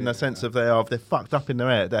intentions in the sense of they're fucked up in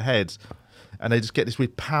their heads, and they just get this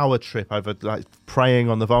weird power trip over like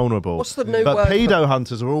preying on the vulnerable. What's the new But word for- pedo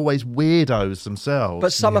hunters are always weirdos themselves.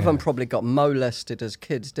 But some of them probably got molested as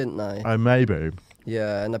kids, didn't they? Oh, maybe.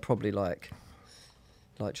 Yeah, and they're probably like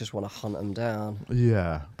just want to hunt them down.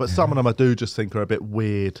 Yeah, but some of them I do just think are a bit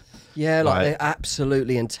weird. Yeah, like Right. they're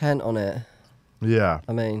absolutely intent on it. Yeah,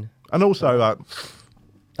 I mean, and also like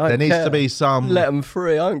I there don't needs care. to be some. Let them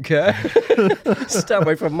free. I don't care. Stay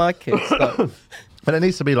away from my kids. Though. But it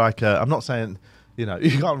needs to be like I'm not saying, you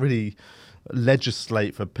can't really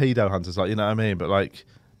legislate for pedo hunters, like, you know what I mean? But like,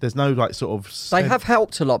 there's no like sort of. They have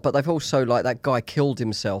helped a lot, but they've also like that guy killed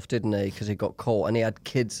himself, didn't he? Because he got caught and he had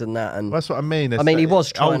kids and that. And Well, that's what I mean. I mean, he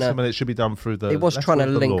was trying to- ultimately it should be done through the. he was that's trying to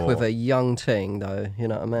with the link law. with a young thing, though. You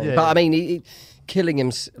know what I mean? Yeah, but yeah. I mean, he killing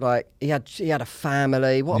him like he had a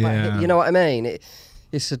family. What about Yeah. you know what I mean?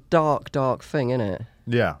 It's a dark thing, isn't it?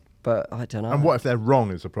 Yeah, But I don't know. and what if they're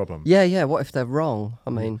wrong is a problem? Yeah. What if they're wrong? I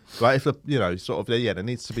mean, Like if sort of there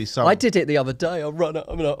needs to be some. I did it the other day. I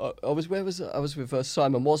was where was it? I was with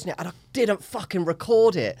Simon Wozniak, and I didn't fucking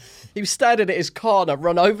record it. He was standing at his car, and I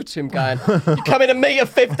run over to him, going, "You coming to meet a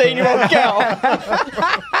 15-year-old girl?"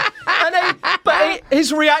 But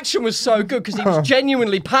his reaction was so good because he was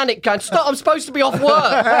genuinely panicked, going, "Stop! I'm supposed to be off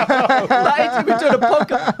work." Like, he was doing a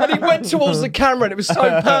podcast, and he went towards the camera, and it was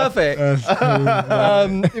so perfect.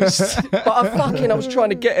 But I was trying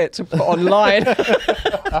to get it to put online.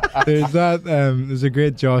 There's that. There's a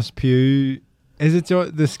great Josh Pugh Is it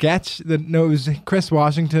the sketch that? No, it was Chris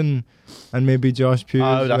Washington and maybe Josh Pugh.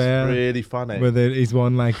 Oh, as that's well, really funny. where he's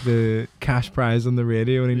won like the cash prize on the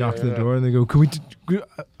radio, and he knocks on the door, and they go, "Can we?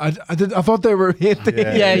 I thought they were 18."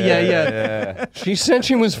 Yeah. She said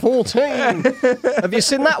she was 14. Have you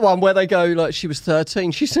seen that one where they go like she was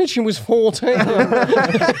 13? She said she was 14.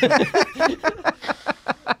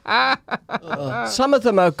 Some of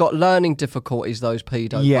them have got learning difficulties, those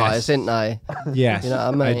pedo Yes. guys, didn't they? Yes, You know what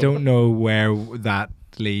I mean? I don't know where that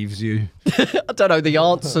leaves you. I don't know the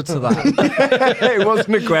answer to that. It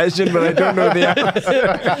wasn't a question, but I don't know the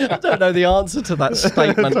answer. I don't know the answer to that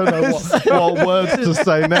statement. I don't know what words to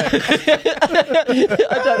say next.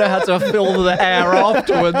 I don't know how to fill the air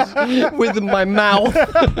afterwards with my mouth.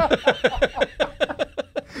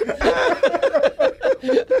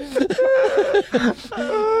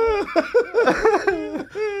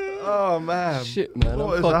 Oh man. Shit, man, What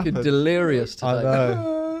I'm has fucking happened? delirious today. I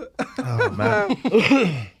know. Oh man.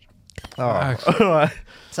 All right.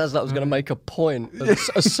 Sounds like I was going to make a point,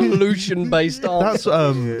 a solution-based answer.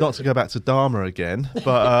 That's not to go back to Dharma again,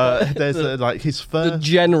 but there's like his The first.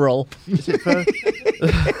 general, Is it first?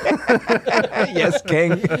 Yes,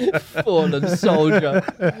 King. fallen soldier.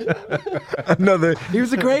 Another. He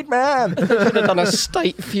was a great man. Should have done a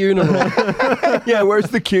state funeral. Yeah, where's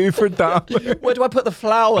the queue for that? Where do I put the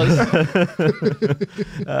flowers?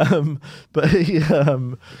 But he,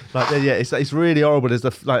 it's really horrible. There's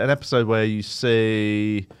an episode where you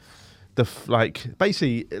see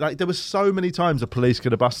basically there was so many times the police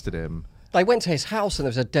could have busted him. They went to his house and there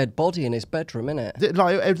was a dead body in his bedroom, innit?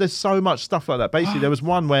 Like there's so much stuff like that. Basically, there was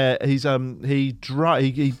one where he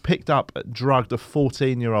picked up, drugged a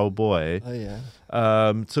 14-year-old boy. Oh yeah.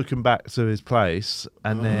 Took him back to his place,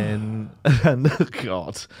 and then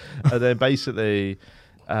God, and then basically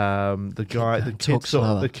Talk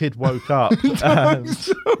slower. the kid woke up. And,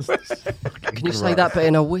 Can you say that bit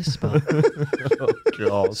in a whisper? oh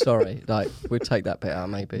God, Sorry, like we'll take that bit out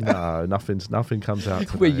maybe. no, nothing comes out.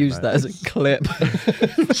 Today, We'll use mate. that as a clip.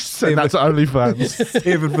 Send that to OnlyFans.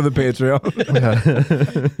 Save it for the Patreon.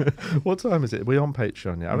 What time is it? Are we on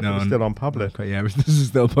Patreon yet? I reckon No, we're still on public. Okay, yeah, this is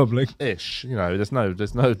still public. Ish. You know, there's no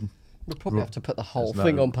We'll probably have to put the whole There's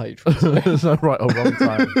thing no- on Patreon. there's no right or wrong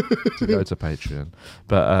time to go to Patreon.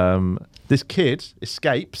 But this kid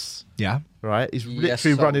escapes. Yeah. Right, he's Yes,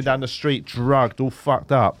 literally running soldier. down the street, drugged, all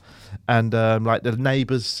fucked up, and like the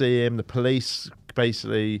neighbours see him. The police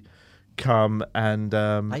basically come, and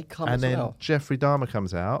They come and as then well. Jeffrey Dahmer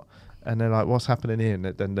comes out, and they're like, "What's happening here?" And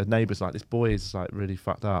then the neighbours like, "This boy is like really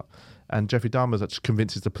fucked up." And Jeffrey Dahmer just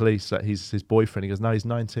convinces the police that he's his boyfriend. He goes, "No, he's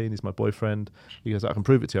 19. He's my boyfriend." He goes, "I can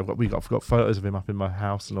prove it to you. I've got photos of him up in my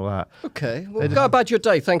house and all that." Okay, well, They go about your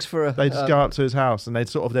day. Thanks for They just go up to his house, and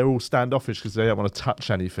they're all standoffish because they don't want to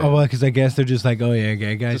touch anything. Oh well, because I guess they're just like, oh yeah,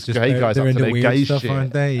 gay guys. Just gay guys they're up to into their weird gay stuff, shit,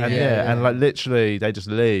 aren't they? And Yeah. and like literally, they just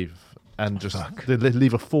leave and just they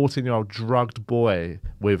leave a 14-year-old drugged boy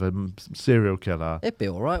with a serial killer. It'd be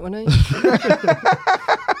all right, wouldn't he?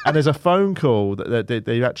 And there's a phone call that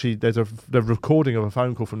they actually there's the recording of a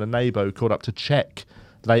phone call from the neighbour who called up to check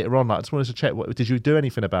later on. Like, I just wanted to check. Did you do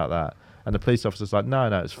anything about that? And the police officer's like, no,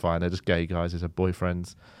 it's fine. They're just gay guys. They're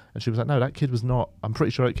boyfriends. And she was like, no, that kid was not. I'm pretty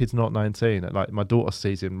sure that kid's not 19. Like, my daughter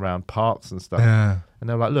sees him around parks and stuff. Yeah. And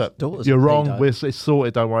they're like, look, Daughter's you're a wrong. pedo. It's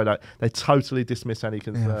sorted. Don't worry. Like, they totally dismiss any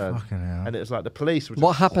concern. fucking hell. And it was like the police were just,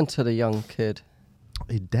 What happened to the young kid?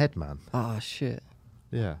 He's dead, man. Ah, shit.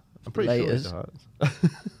 Yeah. I'm pretty Laters. sure he died.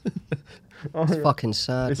 It's fucking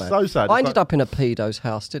sad, It's man. so sad. I It's ended like- up in a pedo's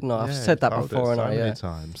house, didn't I? I've Yeah, said that told it before, so and many I.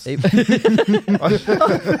 times.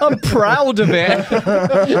 I'm proud of it.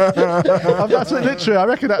 That's literally. I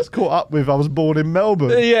reckon that's caught up with. I was born in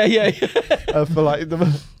Melbourne yeah. for like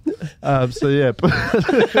the. So yeah, we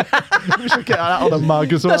should get that on a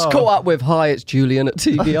mug as well. That's caught up with. Hi, it's Julian at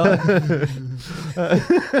TBI.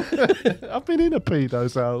 I've been in a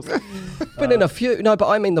pedo's house. Been in a few. No, but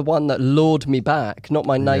I mean the one that lured me back, not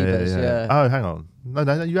my neighbours. Yeah. Oh, hang on.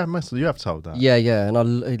 No, you have told that. Yeah,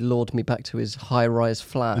 and he lured me back to his high-rise To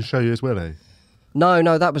flat. show you his willy.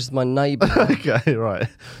 No, that was my neighbour. Okay, right.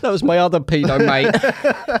 That was my other pedo mate.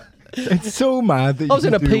 It's so mad that I was you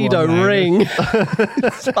in a do pedo one-liners. ring.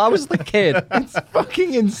 I was the kid. It's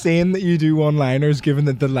fucking insane that you do one-liners, given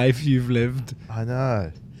that the life you've lived. I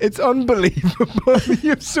know. It's unbelievable.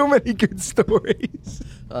 You have so many good stories.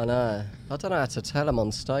 I know. I don't know how to tell him on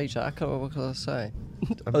stage. What can I say?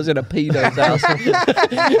 I was in a pedo's house.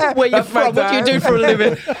 Where you from? What do you do for a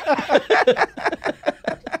living?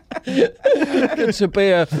 Good to be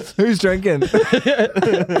a... Who's drinking? The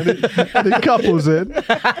couple's in.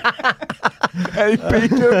 Any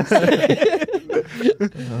pedos?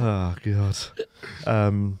 Oh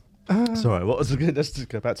god. Sorry, what was the good? Let's just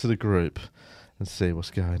go back to the group and see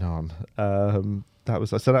what's going on. That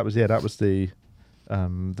was the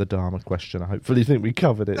Dharma question. I hopefully think we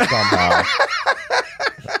covered it somehow.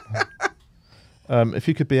 If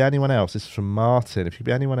you could be anyone else, this is from Martin. If you could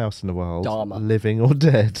be anyone else in the world, Dharma. living or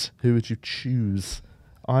dead, who would you choose?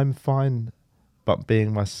 I'm fine, but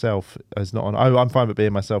being myself is not an. Oh, I'm fine, but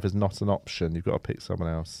being myself is not an option. You've got to pick someone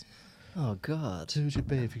else. Oh God. Who would you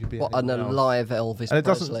be if you could be? What, an anyone else? alive Elvis And it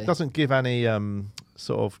Presley? doesn't give any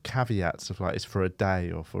sort of caveats of like it's for a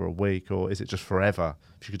day or for a week or is it just forever?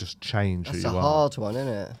 If you could just change That's who a you are. hard one,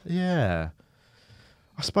 isn't it? Yeah.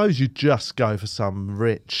 I suppose you'd just go for some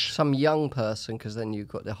rich, Some young person, because then you've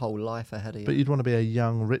got the whole life ahead of you. but you'd want to be a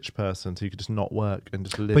young rich person so you could just not work and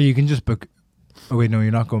just live. But you can just book. Oh wait, no,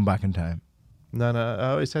 you're not going back in time. No.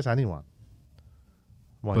 Oh, it says anyone.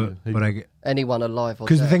 Why? But I Anyone alive or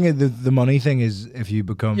because the dead. thing is, the money thing is if you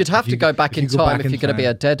become. You'd have if you- to go back in you go time back if in you're going to be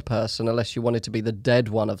a time, dead person, unless you wanted to be the dead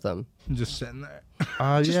one of them. just sitting there.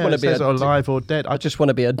 just just yeah, wanna it be says a- alive or dead. I just want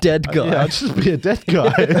to be a dead guy. Yeah, I'd just be a dead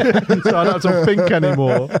guy, so I don't have to think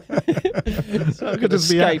anymore. So I could just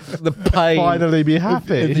escape the pain, finally be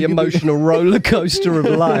happy. the emotional roller coaster of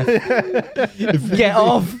life. Get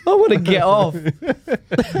off! I want to get off.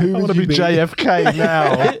 I want to be JFK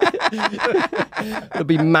now. I'll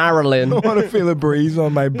be Marilyn. I want to feel a breeze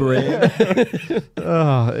on my brain.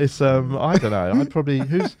 It's I don't know. I'd probably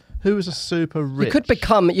who is a super rich.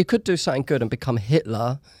 You could do something good and become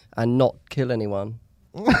Hitler and not kill anyone.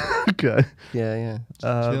 Okay. Yeah.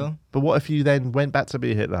 Chill. But what if you then went back to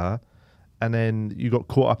be Hitler, and then you got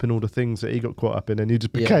caught up in all the things that he got caught up in, and you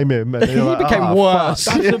just Yeah. became him, and you're like, You became "Ah, worse.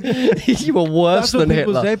 fuck." You were worse That's what than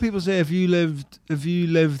people Hitler. say. People say if you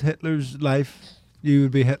lived Hitler's life, you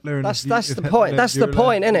would be Hitler. And That's if the Hitler point. lived That's the your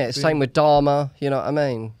point, life, isn't you'd it? be- Same with Dharma. You know what I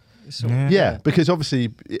mean? It's all- Yeah. Yeah, because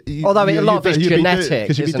obviously, Although a lot of it's genetic,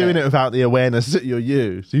 because you'd be isn't doing it? it without the awareness that you're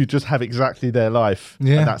you. So you just have exactly their life,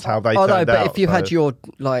 Yeah. and that's how they Although, turned but out. if you had so- your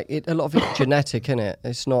a lot of it's genetic, isn't it?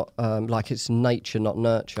 It's not like it's nature, not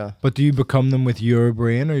nurture. But do you become them with your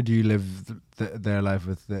brain, or do you live their life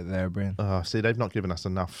with their brain? see, they've not given us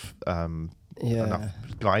enough Yeah.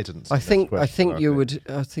 guidance. I in this think question, I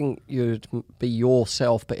think you'd be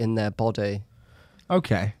yourself, but in their body.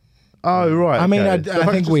 Okay. Oh right. I mean, okay. So if I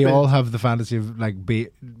could think just we be- all have the fantasy of like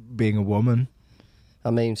being a woman. I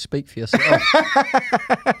mean, speak for yourself.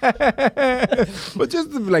 But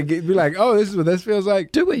just to be like, oh, this is what this feels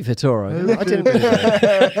like. Do we, Vittorio? I didn't.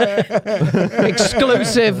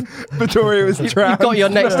 Exclusive. Victoria was You've got your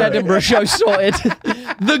next Edinburgh show sorted.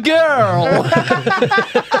 The girl.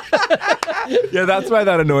 Yeah, that's why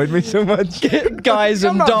that annoyed me so much. Guys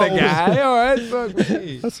and I'm not dolls. the guy, all right. Fuck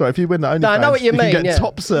me. That's right. If you win the OnlyFans, I know what you can mean, get yeah.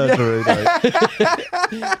 top surgery.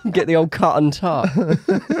 though. Get the old cut and tuck.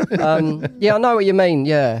 Yeah, I know what you mean.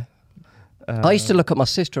 Yeah. I used to look at my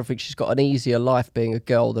sister. I think she's got an easier life being a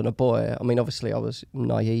girl than a boy. I mean, obviously, I was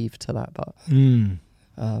naive to that, but I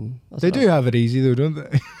They don't do know. have it easy though, don't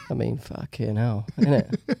they? I mean, fucking hell,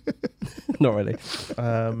 innit? Not really.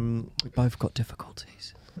 Um, We both got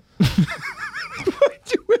difficulties.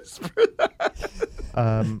 Why'd you whisper that?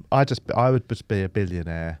 I would just be a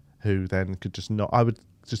billionaire who then could just not. I would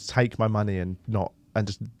just take my money and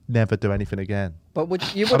just never do anything again. But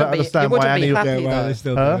you don't wouldn't be. You understand wouldn't why be any of happy Yeah, why are they though.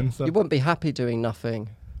 still Huh? doing stuff? You wouldn't be happy doing nothing.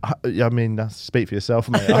 I mean, speak for yourself,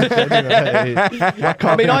 mate. I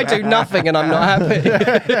I mean, I do nothing and I'm not happy.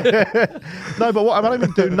 No, but I don't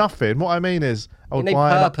mean do nothing. What I mean is, I would need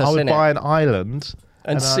buy purpose, I would innit? buy an island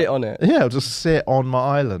And sit on it. Yeah, I'll just sit on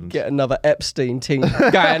my island. Get another Epstein thing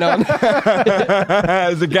going on.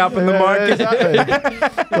 There's a gap in the market. Exactly.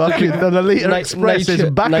 Fucking the Lolita Na- Express is nature-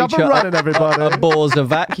 back up nature and running, everybody. Abhors a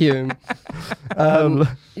vacuum.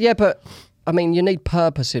 Yeah, but I mean, you need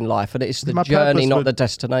purpose in life, and it's the My journey, purpose not would- the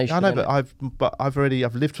destination. I know, innit? but I've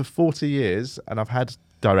lived for 40 years and I've had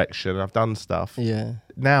direction. I've done stuff. Yeah.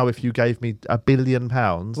 Now, if you gave me £1 billion,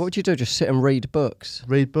 What would you do? Just sit and read books?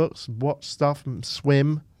 read books, watch stuff,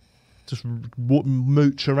 swim, just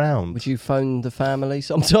mooch around. Would you phone the family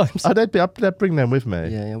sometimes? I'd bring them with me.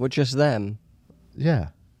 Yeah, well, just them. Yeah.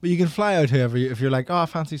 But you can fly out whoever if you're like, oh, I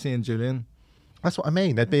fancy seeing Julian. That's what I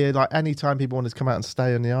mean. There'd be like any time people wanted to come out and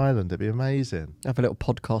stay on the island, it'd be amazing. Have a little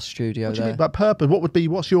podcast studio What do you there. mean by purpose?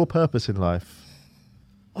 What's your purpose in life?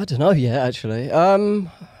 I don't know yet, actually. I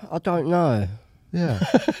don't know. Yeah.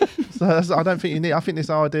 I don't think you need. I think this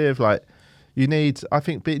idea of like You need, I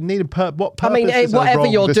think, what purpose? I mean, is a whatever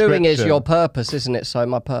wrong you're doing is description. your purpose, isn't it? So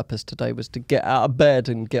my purpose today was to get out of bed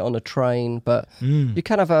and get on a train. But you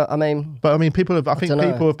kind of, I mean, people have. I think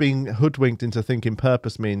dunno. people have been hoodwinked into thinking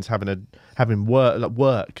purpose means having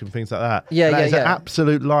work and things like that. Yeah, And that yeah, is an yeah.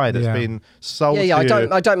 absolute lie that's Yeah. been sold Yeah, yeah, to you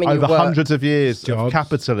I don't mean you over work. hundreds of years of Jobs.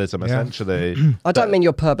 capitalism, Yeah. essentially. I don't mean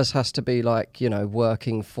your purpose has to be like,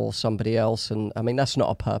 working for somebody else. And I mean, that's not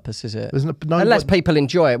a purpose, is it? There's no Unless people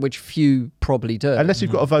enjoy it, which few probably do. Unless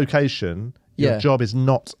you've got a vocation, your Yeah. job is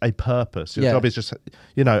not a purpose. Your Yeah. job is just,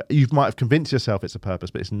 you might have convinced yourself it's a purpose,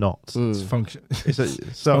 but it's not. It's function. It's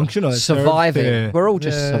functional. It serves Surviving. the- We're all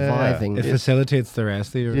just Yeah. surviving. It facilitates the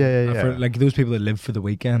rest of your. Yeah. For, like those people that live for the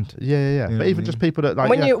weekend. Yeah. know But what even I just mean? people that like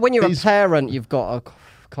when you're these- a parent, you've got a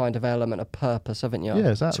kind of element of purpose, haven't you? Yeah,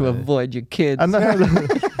 exactly. To avoid your kids. And no,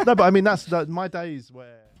 but I mean that's my days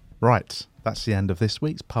where. Right, that's the end of this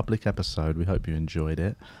week's public episode. We hope you enjoyed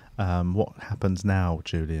it. What happens now,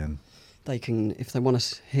 Julian? They can, if they want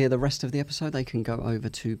to hear the rest of the episode, they can go over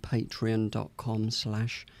to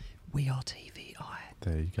patreon.com/wearetvi.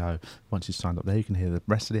 There you go. Once you signed up there, you can hear the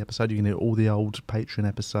rest of the episode. You can hear all the old Patreon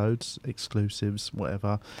episodes, exclusives,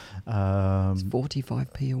 whatever. It's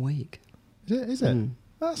 45p a week. Is it?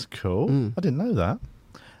 That's cool. Mm. I didn't know that.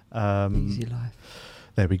 Easy life.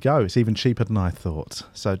 There we go. It's even cheaper than I thought.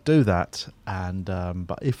 So do that. And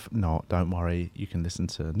but if not, don't worry. You can listen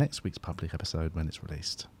to next week's public episode when it's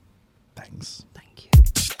released. Thanks. Thank you.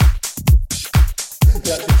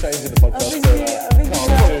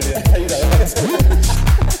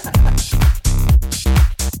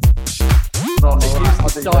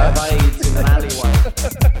 Die of AIDS in an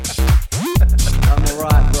alleyway.